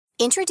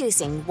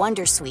Introducing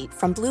Wondersuite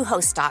from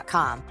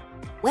Bluehost.com.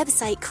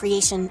 Website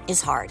creation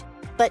is hard,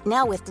 but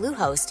now with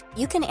Bluehost,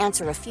 you can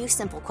answer a few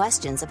simple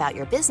questions about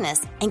your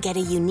business and get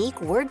a unique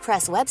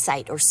WordPress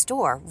website or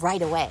store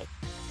right away.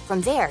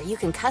 From there, you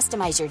can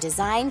customize your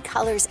design,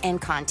 colors,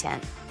 and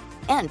content.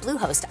 And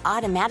Bluehost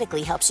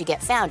automatically helps you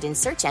get found in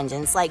search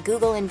engines like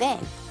Google and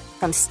Bing.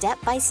 From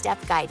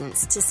step-by-step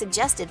guidance to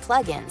suggested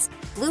plugins,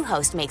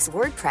 Bluehost makes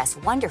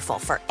WordPress wonderful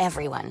for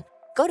everyone.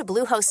 Go to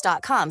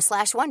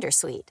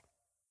bluehost.com/wondersuite.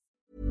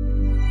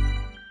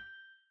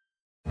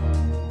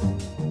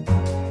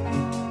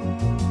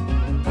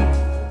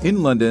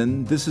 In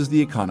London, this is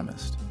The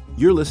Economist.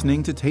 You're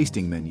listening to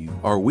Tasting Menu,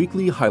 our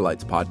weekly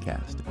highlights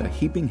podcast, a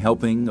heaping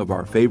helping of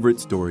our favorite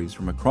stories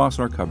from across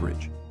our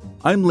coverage.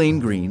 I'm Lane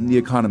Green, The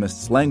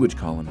Economist's language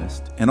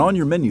columnist, and on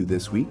your menu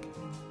this week,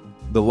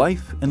 the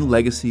life and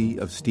legacy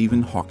of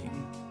Stephen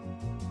Hawking,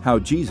 how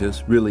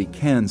Jesus really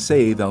can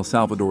save El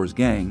Salvador's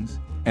gangs,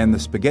 and the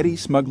spaghetti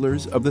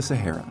smugglers of the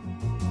Sahara.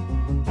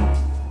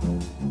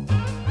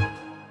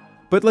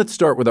 But let's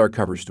start with our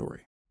cover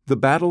story. The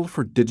battle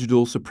for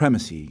digital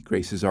supremacy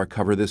graces our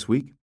cover this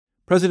week.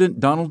 President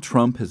Donald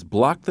Trump has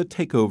blocked the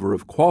takeover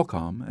of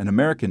Qualcomm, an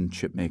American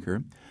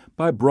chipmaker,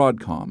 by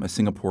Broadcom, a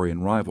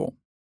Singaporean rival.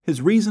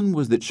 His reason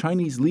was that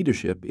Chinese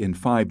leadership in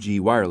 5G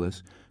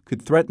wireless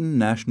could threaten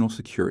national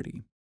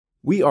security.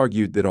 We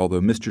argued that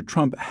although Mr.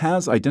 Trump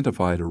has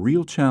identified a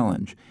real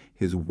challenge,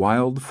 his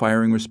wild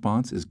firing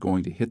response is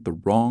going to hit the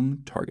wrong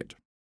target.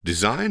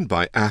 Designed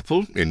by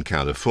Apple in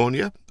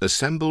California,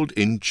 assembled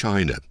in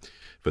China.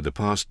 For the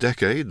past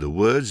decade, the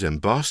words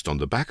embossed on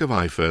the back of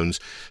iPhones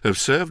have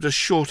served as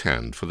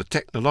shorthand for the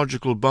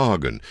technological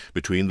bargain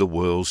between the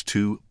world's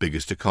two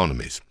biggest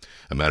economies.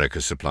 America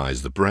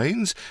supplies the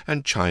brains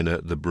and China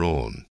the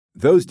brawn.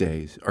 Those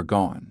days are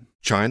gone.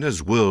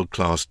 China's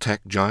world-class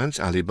tech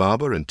giants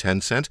Alibaba and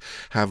Tencent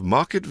have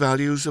market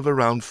values of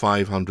around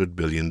 $500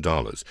 billion,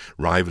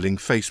 rivaling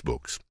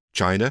Facebook's.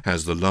 China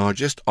has the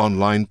largest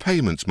online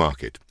payments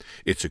market.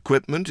 Its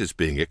equipment is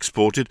being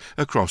exported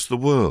across the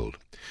world.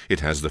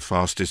 It has the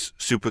fastest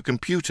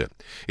supercomputer.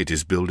 It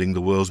is building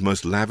the world's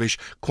most lavish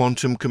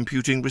quantum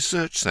computing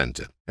research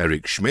center.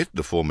 Eric Schmidt,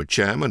 the former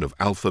chairman of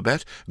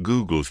Alphabet,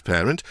 Google's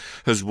parent,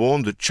 has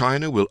warned that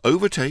China will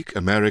overtake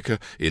America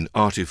in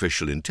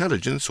artificial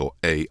intelligence, or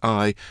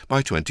AI,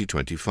 by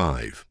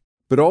 2025.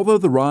 But although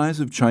the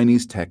rise of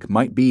Chinese tech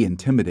might be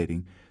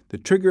intimidating, the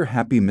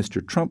trigger-happy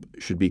Mr. Trump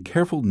should be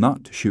careful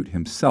not to shoot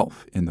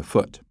himself in the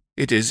foot.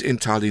 It is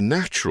entirely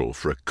natural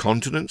for a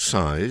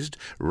continent-sized,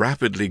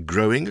 rapidly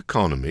growing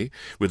economy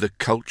with a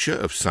culture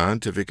of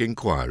scientific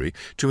inquiry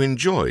to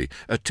enjoy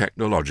a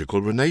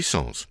technological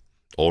renaissance.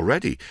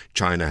 Already,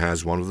 China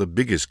has one of the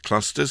biggest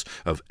clusters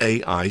of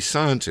AI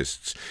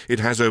scientists. It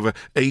has over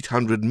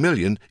 800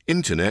 million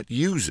Internet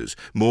users,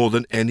 more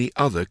than any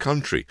other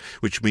country,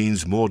 which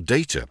means more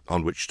data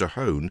on which to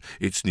hone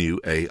its new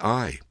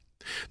AI.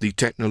 The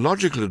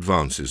technological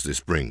advances this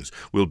brings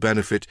will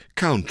benefit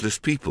countless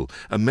people,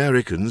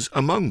 Americans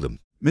among them.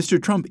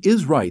 Mr. Trump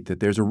is right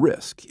that there's a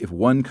risk if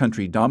one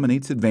country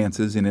dominates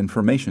advances in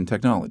information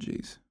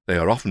technologies. They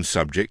are often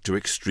subject to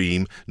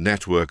extreme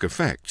network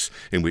effects,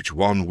 in which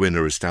one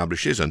winner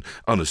establishes an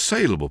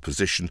unassailable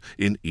position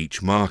in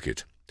each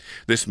market.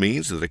 This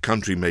means that a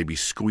country may be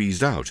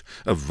squeezed out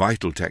of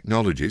vital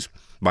technologies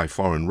by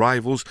foreign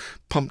rivals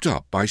pumped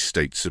up by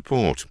state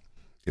support.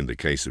 In the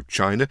case of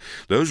China,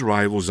 those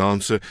rivals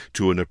answer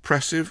to an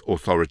oppressive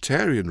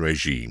authoritarian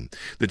regime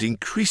that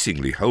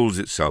increasingly holds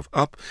itself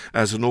up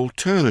as an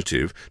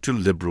alternative to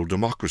liberal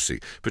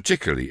democracy,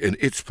 particularly in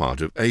its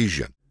part of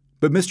Asia.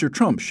 But Mr.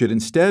 Trump should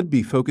instead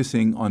be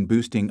focusing on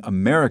boosting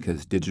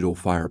America's digital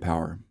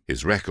firepower.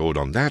 His record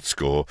on that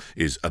score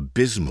is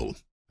abysmal.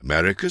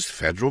 America's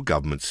federal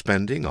government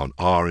spending on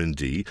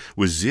R&D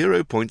was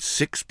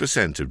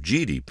 0.6% of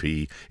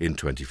GDP in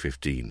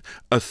 2015,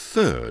 a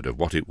third of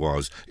what it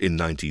was in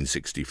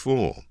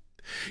 1964.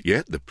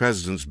 Yet the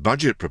President's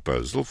budget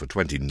proposal for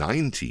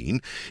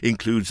 2019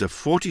 includes a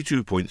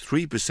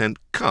 42.3%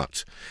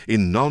 cut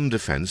in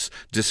non-defense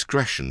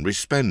discretionary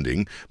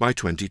spending by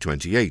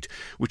 2028,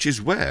 which is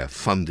where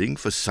funding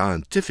for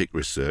scientific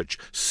research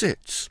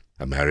sits.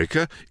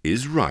 America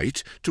is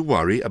right to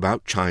worry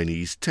about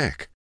Chinese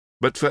tech.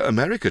 But for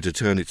America to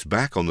turn its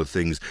back on the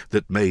things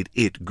that made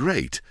it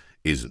great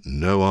is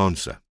no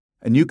answer.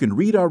 And you can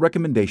read our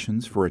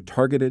recommendations for a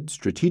targeted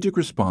strategic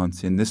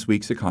response in this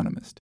week's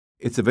Economist.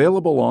 It's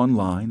available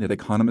online at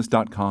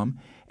economist.com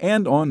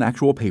and on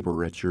actual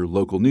paper at your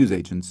local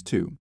newsagents,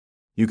 too.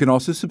 You can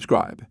also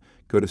subscribe.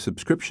 Go to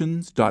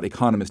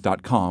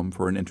subscriptions.economist.com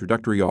for an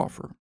introductory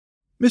offer.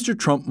 Mr.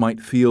 Trump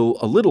might feel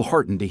a little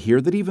heartened to hear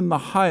that even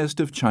the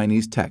highest of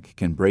Chinese tech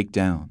can break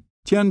down.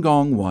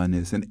 Tiangong-1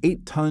 is an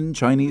 8-ton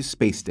Chinese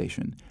space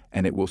station,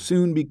 and it will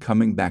soon be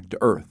coming back to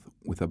Earth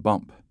with a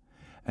bump.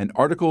 An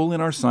article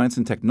in our Science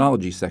and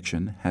Technology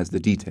section has the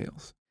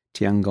details.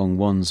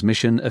 Tiangong-1's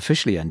mission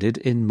officially ended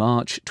in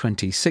March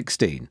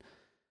 2016.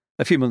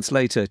 A few months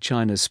later,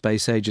 China's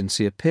space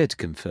agency appeared to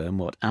confirm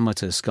what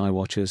amateur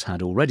skywatchers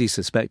had already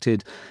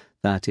suspected.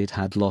 that it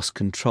had lost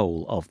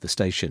control of the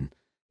station.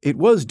 It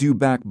was due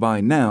back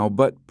by now,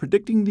 but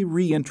predicting the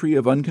re-entry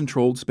of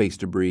uncontrolled space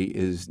debris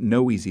is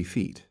no easy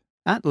feat.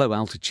 At low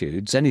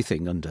altitudes,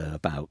 anything under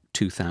about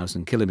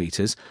 2,000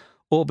 kilometres,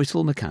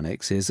 orbital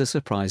mechanics is a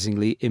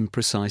surprisingly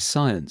imprecise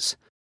science.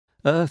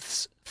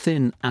 Earth's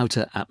thin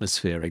outer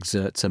atmosphere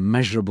exerts a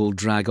measurable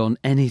drag on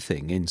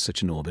anything in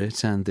such an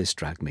orbit, and this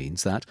drag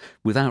means that,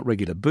 without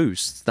regular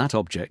boosts, that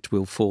object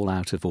will fall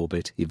out of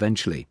orbit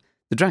eventually.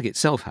 The drag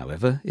itself,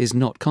 however, is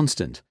not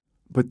constant.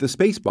 But the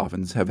space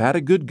boffins have had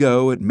a good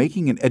go at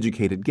making an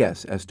educated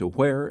guess as to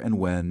where and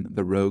when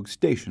the rogue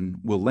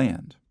station will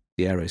land.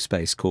 The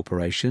Aerospace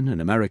Corporation,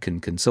 an American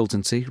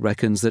consultancy,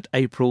 reckons that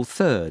April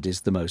 3rd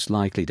is the most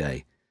likely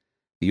day.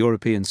 The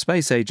European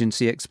Space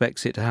Agency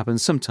expects it to happen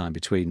sometime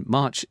between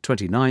March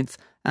 29th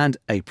and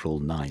April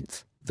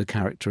 9th. The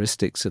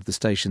characteristics of the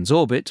station's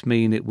orbit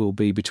mean it will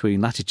be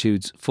between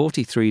latitudes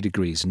 43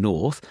 degrees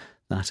north,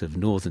 that of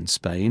northern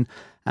Spain,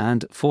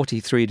 and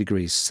 43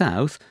 degrees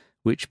south,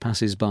 which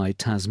passes by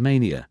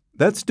Tasmania.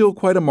 That's still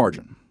quite a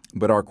margin,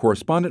 but our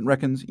correspondent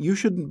reckons you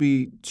shouldn't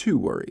be too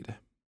worried.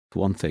 For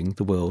one thing,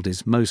 the world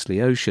is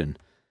mostly ocean.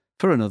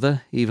 For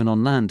another, even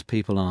on land,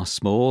 people are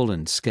small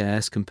and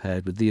scarce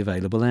compared with the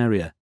available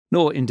area.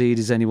 Nor, indeed,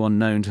 is anyone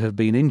known to have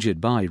been injured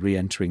by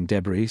re-entering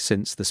debris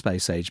since the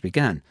space age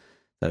began,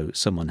 though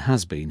someone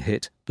has been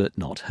hit but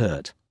not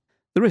hurt.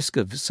 The risk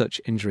of such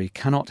injury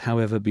cannot,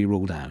 however, be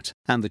ruled out,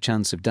 and the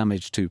chance of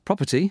damage to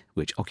property,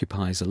 which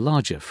occupies a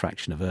larger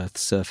fraction of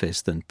Earth's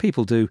surface than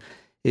people do,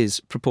 is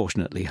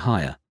proportionately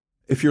higher.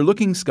 If you're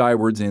looking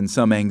skywards in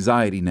some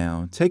anxiety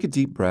now, take a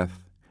deep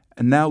breath,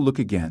 and now look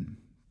again,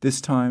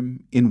 this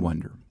time in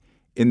wonder.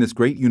 In this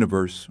great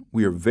universe,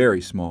 we are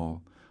very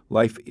small.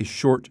 Life is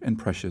short and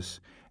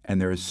precious,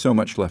 and there is so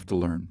much left to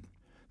learn.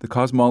 The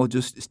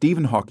cosmologist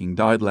Stephen Hawking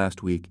died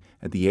last week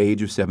at the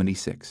age of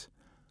 76.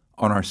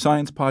 On our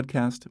science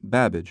podcast,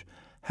 Babbage,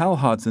 Hal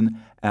Hodson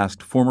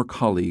asked former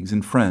colleagues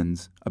and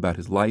friends about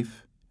his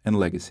life and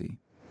legacy.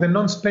 The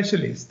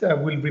non-specialist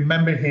will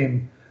remember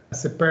him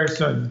as a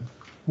person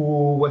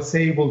who was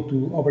able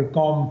to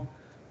overcome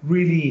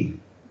really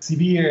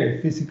severe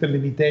physical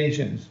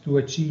limitations to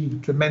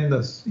achieve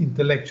tremendous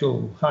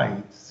intellectual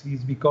heights.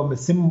 He's become a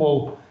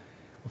symbol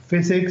of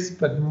physics,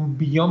 but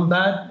beyond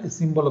that, a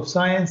symbol of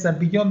science, and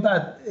beyond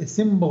that, a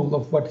symbol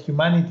of what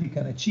humanity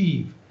can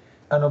achieve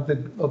and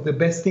of the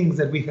best things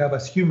that we have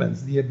as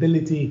humans, the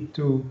ability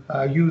to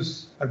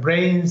use our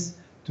brains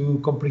to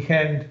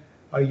comprehend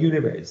our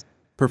universe.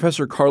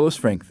 Professor Carlos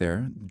Frank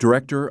there,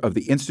 director of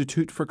the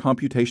Institute for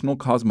Computational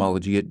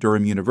Cosmology at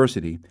Durham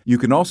University. You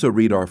can also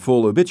read our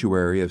full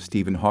obituary of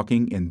Stephen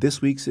Hawking in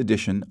this week's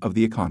edition of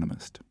The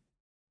Economist.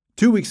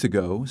 2 weeks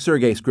ago,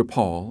 Sergei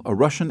Skripal, a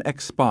Russian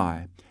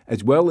ex-spy,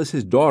 as well as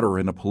his daughter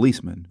and a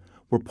policeman,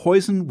 were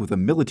poisoned with a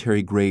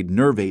military-grade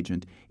nerve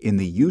agent in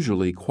the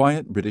usually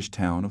quiet British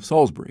town of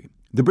Salisbury.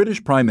 The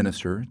British Prime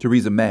Minister,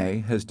 Theresa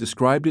May, has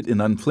described it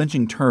in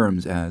unflinching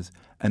terms as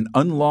an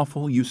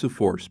unlawful use of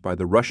force by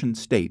the Russian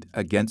state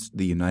against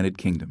the United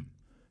Kingdom.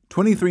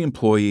 23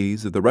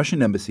 employees of the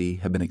Russian embassy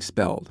have been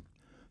expelled.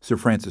 Sir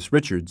Francis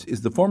Richards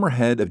is the former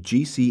head of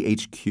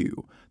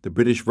GCHQ, the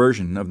British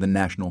version of the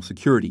National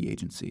Security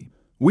Agency.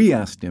 We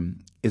asked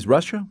him, is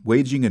Russia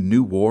waging a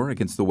new war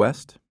against the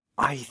West?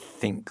 I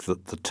think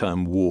that the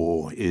term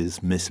war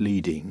is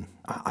misleading.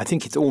 I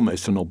think it's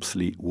almost an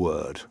obsolete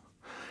word,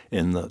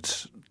 in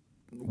that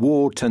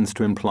war tends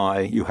to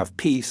imply you have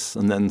peace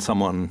and then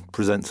someone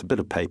presents a bit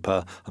of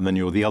paper and then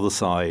you're the other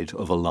side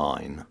of a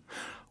line.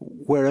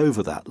 We're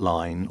over that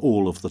line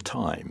all of the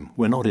time.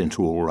 We're not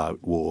into all-out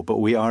war, but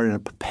we are in a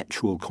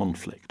perpetual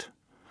conflict,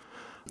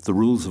 the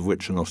rules of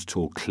which are not at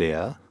all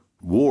clear.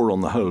 War on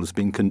the whole has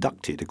been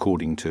conducted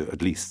according to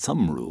at least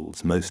some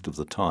rules most of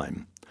the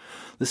time.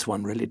 This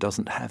one really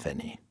doesn't have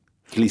any.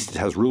 At least it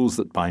has rules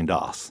that bind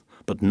us,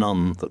 but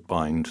none that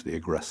bind the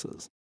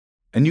aggressors.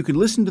 And you can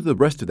listen to the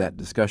rest of that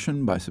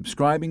discussion by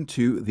subscribing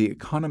to The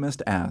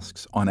Economist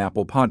Asks on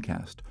Apple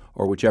Podcast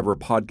or whichever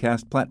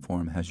podcast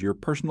platform has your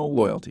personal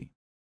loyalty.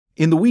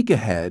 In the week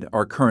ahead,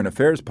 our Current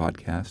Affairs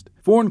podcast,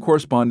 foreign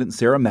correspondent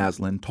Sarah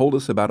Maslin told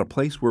us about a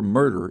place where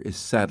murder is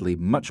sadly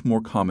much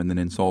more common than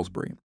in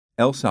Salisbury,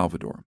 El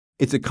Salvador.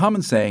 It's a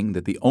common saying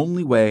that the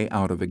only way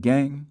out of a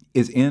gang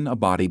is in a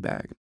body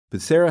bag.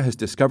 But Sarah has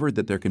discovered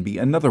that there can be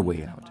another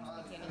way out,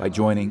 by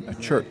joining a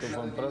church.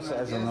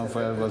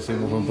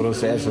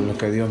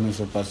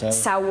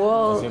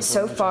 Saul,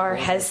 so far,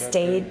 has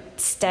stayed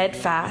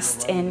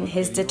steadfast in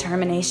his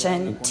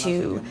determination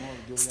to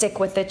stick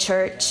with the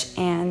church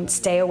and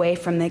stay away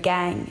from the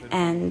gang.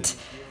 And,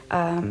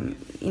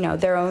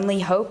 their only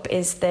hope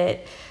is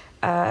that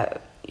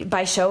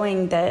by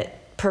showing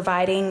that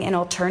providing an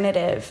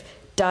alternative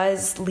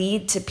does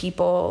lead to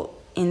people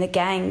in the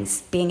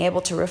gangs being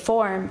able to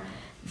reform,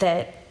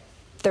 that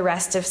the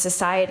rest of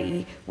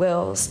society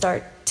will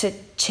start to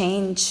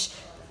change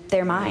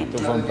their mind.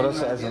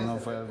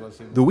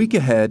 The Week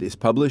Ahead is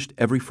published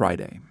every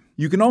Friday.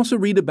 You can also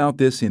read about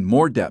this in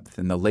more depth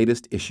in the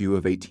latest issue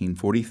of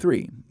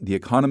 1843, The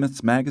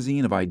Economist's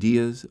magazine of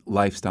ideas,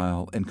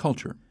 lifestyle, and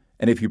culture.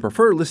 And if you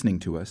prefer listening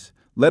to us,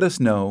 let us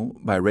know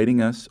by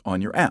rating us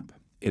on your app.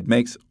 It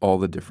makes all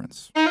the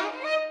difference.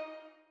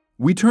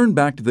 We turn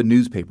back to the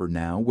newspaper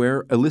now,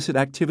 where illicit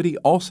activity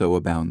also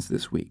abounds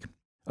this week.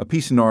 A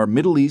piece in our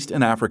Middle East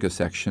and Africa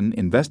section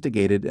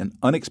investigated an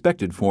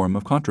unexpected form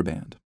of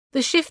contraband.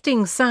 The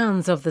shifting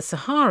sands of the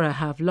Sahara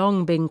have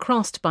long been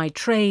crossed by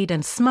trade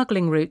and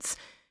smuggling routes.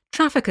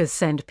 Traffickers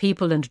send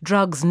people and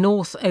drugs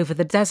north over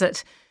the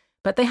desert.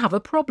 But they have a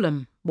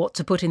problem: what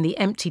to put in the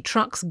empty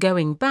trucks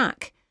going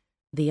back.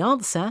 The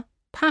answer?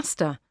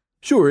 Pasta.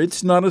 Sure,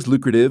 it's not as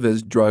lucrative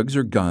as drugs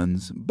or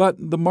guns, but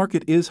the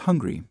market is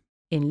hungry.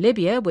 In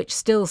Libya, which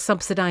still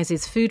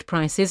subsidises food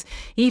prices,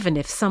 even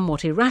if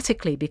somewhat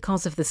erratically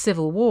because of the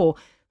civil war,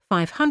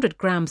 500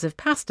 grams of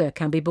pasta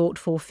can be bought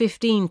for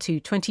 15 to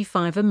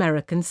 25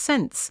 American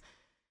cents.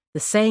 The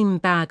same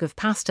bag of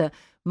pasta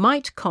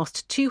might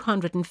cost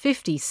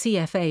 250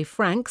 CFA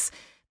francs,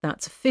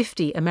 that's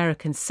 50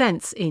 American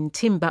cents in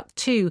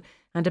Timbuktu,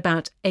 and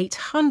about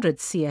 800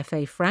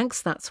 CFA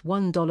francs, that's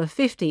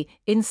 $1.50,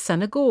 in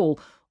Senegal,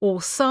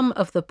 or some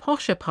of the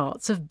posher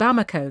parts of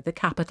Bamako, the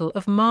capital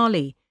of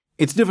Mali.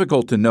 It's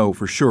difficult to know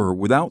for sure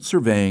without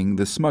surveying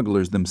the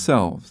smugglers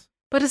themselves.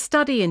 But a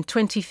study in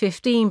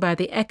 2015 by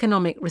the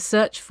Economic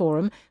Research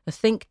Forum, a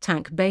think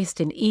tank based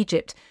in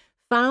Egypt,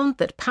 found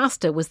that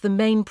pasta was the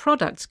main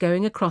product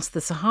going across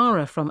the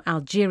Sahara from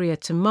Algeria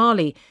to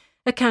Mali,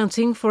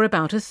 accounting for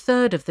about a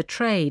third of the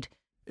trade.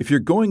 If you're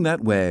going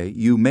that way,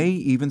 you may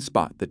even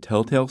spot the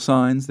telltale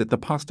signs that the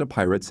pasta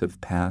pirates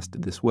have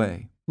passed this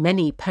way.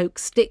 Many poke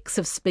sticks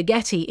of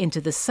spaghetti into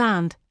the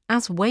sand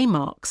as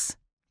waymarks.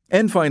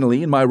 And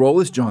finally, in my role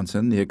as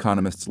Johnson, the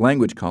Economist's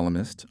language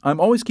columnist, I'm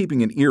always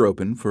keeping an ear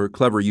open for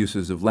clever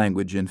uses of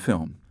language in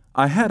film.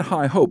 I had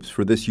high hopes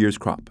for this year's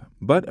crop,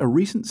 but a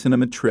recent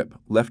cinema trip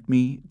left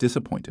me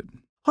disappointed.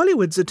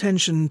 Hollywood's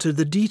attention to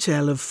the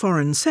detail of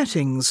foreign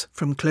settings,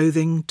 from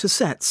clothing to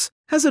sets,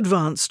 has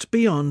advanced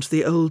beyond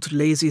the old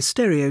lazy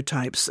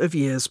stereotypes of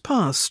years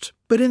past.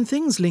 But in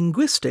things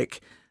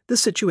linguistic, the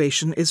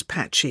situation is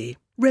patchy.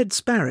 Red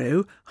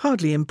Sparrow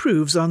hardly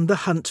improves on The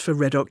Hunt for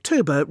Red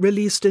October,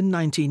 released in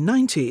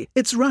 1990.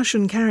 Its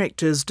Russian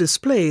characters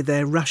display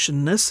their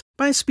Russianness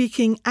by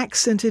speaking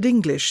accented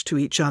English to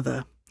each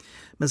other.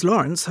 Ms.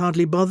 Lawrence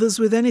hardly bothers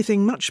with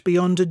anything much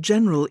beyond a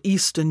general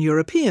Eastern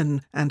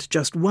European, and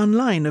just one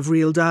line of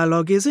real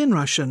dialogue is in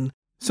Russian.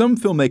 Some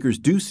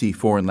filmmakers do see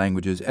foreign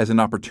languages as an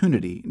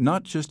opportunity,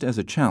 not just as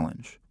a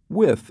challenge,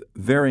 with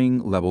varying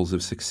levels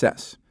of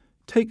success.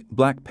 Take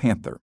Black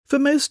Panther. For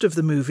most of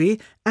the movie,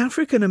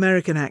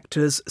 African-American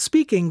actors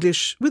speak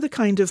English with a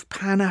kind of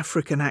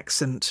Pan-African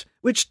accent,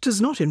 which does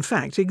not in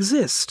fact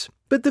exist.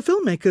 But the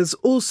filmmakers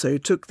also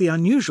took the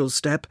unusual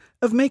step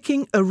of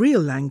making a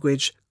real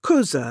language,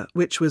 Xhosa,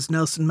 which was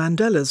Nelson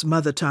Mandela's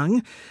mother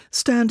tongue,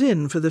 stand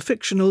in for the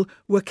fictional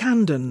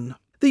Wakandan.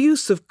 The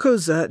use of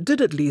Xhosa did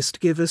at least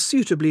give a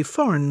suitably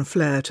foreign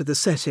flair to the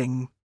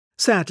setting.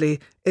 Sadly,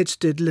 it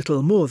did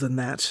little more than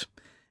that.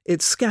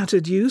 Its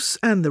scattered use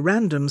and the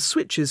random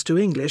switches to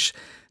English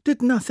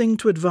did nothing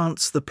to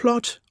advance the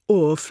plot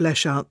or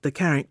flesh out the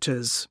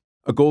characters.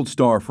 A gold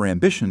star for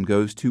ambition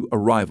goes to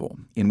Arrival,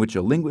 in which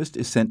a linguist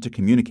is sent to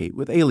communicate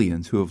with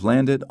aliens who have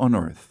landed on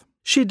Earth.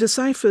 She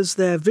deciphers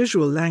their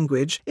visual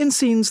language in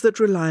scenes that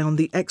rely on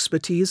the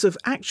expertise of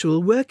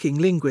actual working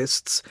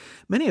linguists,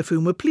 many of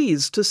whom were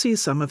pleased to see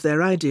some of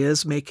their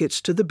ideas make it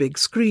to the big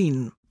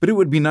screen. But it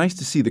would be nice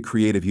to see the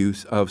creative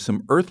use of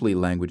some earthly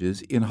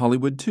languages in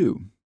Hollywood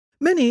too.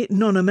 Many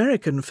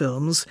non-American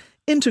films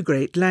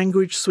integrate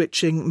language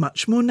switching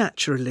much more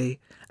naturally,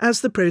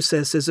 as the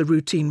process is a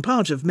routine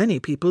part of many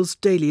people's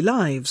daily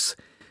lives.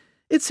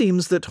 It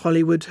seems that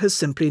Hollywood has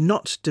simply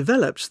not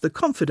developed the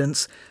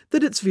confidence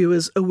that its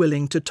viewers are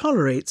willing to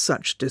tolerate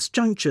such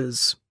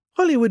disjunctures.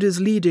 Hollywood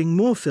is leading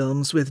more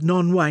films with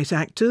non-white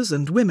actors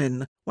and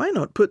women. Why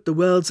not put the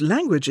world's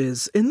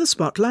languages in the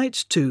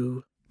spotlight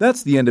too?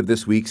 That's the end of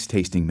this week's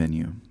tasting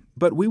menu.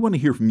 But we want to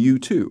hear from you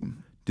too.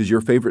 Does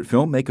your favorite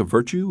film make a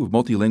virtue of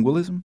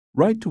multilingualism?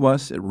 Write to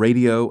us at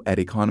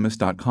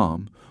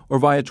radio@economist.com or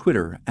via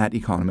Twitter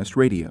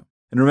 @EconomistRadio.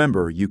 And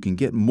remember, you can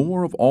get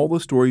more of all the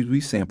stories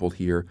we sampled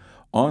here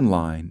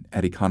online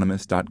at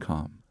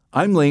economist.com.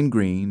 I'm Lane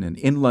Green, and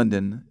in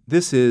London,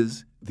 this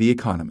is The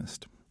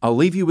Economist. I'll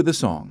leave you with a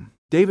song.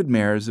 David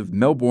Mayers of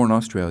Melbourne,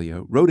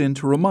 Australia, wrote in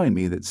to remind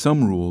me that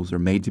some rules are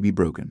made to be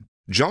broken.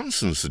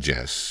 Johnson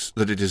suggests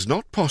that it is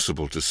not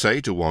possible to say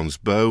to one's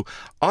beau,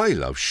 I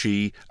love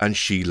she and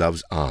she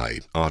loves I,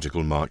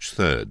 article March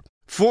 3rd.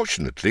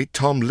 Fortunately,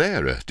 Tom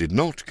Lehrer did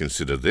not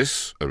consider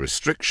this a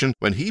restriction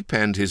when he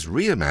penned his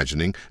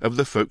reimagining of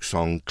the folk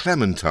song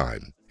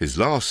Clementine. His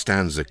last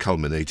stanza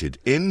culminated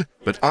in,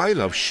 but I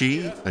love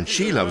she and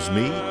she loves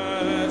me.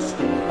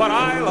 But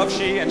I love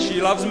she and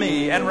she loves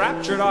me,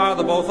 enraptured are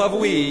the both of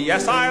we.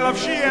 Yes, I love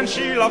she and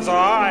she loves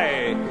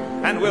I,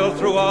 and will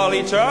through all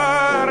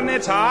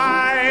eternity.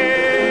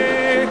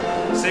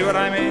 See what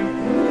I mean?